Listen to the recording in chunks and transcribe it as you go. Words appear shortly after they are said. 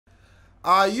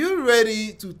Are you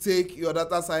ready to take your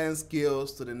data science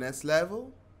skills to the next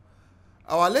level?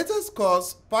 Our latest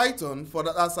course, Python for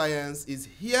Data Science, is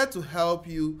here to help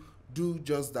you do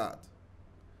just that.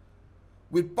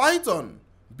 With Python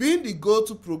being the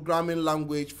go-to programming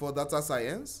language for data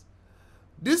science,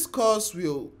 this course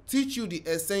will teach you the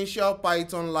essential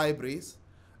Python libraries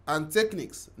and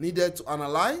techniques needed to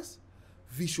analyze,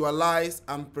 visualize,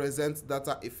 and present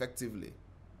data effectively.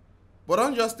 But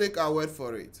don't just take our word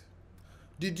for it.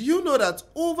 Did you know that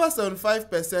over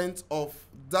 75% of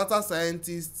data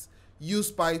scientists use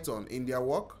Python in their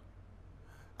work?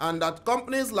 And that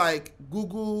companies like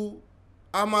Google,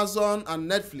 Amazon, and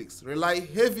Netflix rely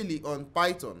heavily on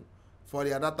Python for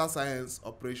their data science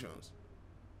operations.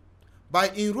 By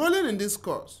enrolling in this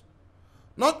course,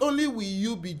 not only will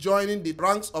you be joining the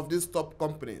ranks of these top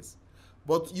companies,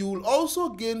 but you will also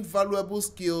gain valuable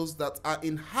skills that are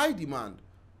in high demand.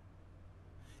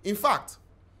 In fact,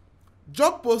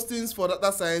 job postings for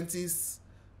data scientists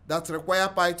that require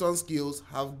Python skills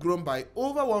have grown by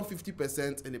over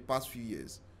 150% in the past few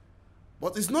years.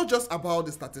 But it's not just about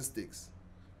the statistics.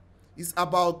 It's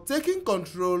about taking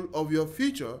control of your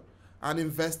future and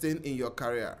investing in your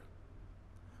career.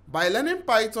 By learning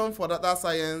Python for data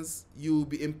science, you'll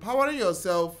be empowering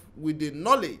yourself with the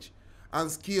knowledge and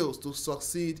skills to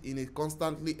succeed in a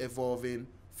constantly evolving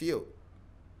field.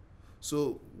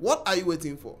 So, what are you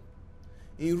waiting for?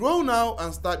 Enroll now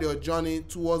and start your journey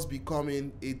towards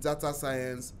becoming a data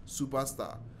science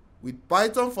superstar with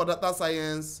Python for Data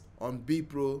Science on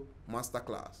Bepro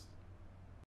Masterclass.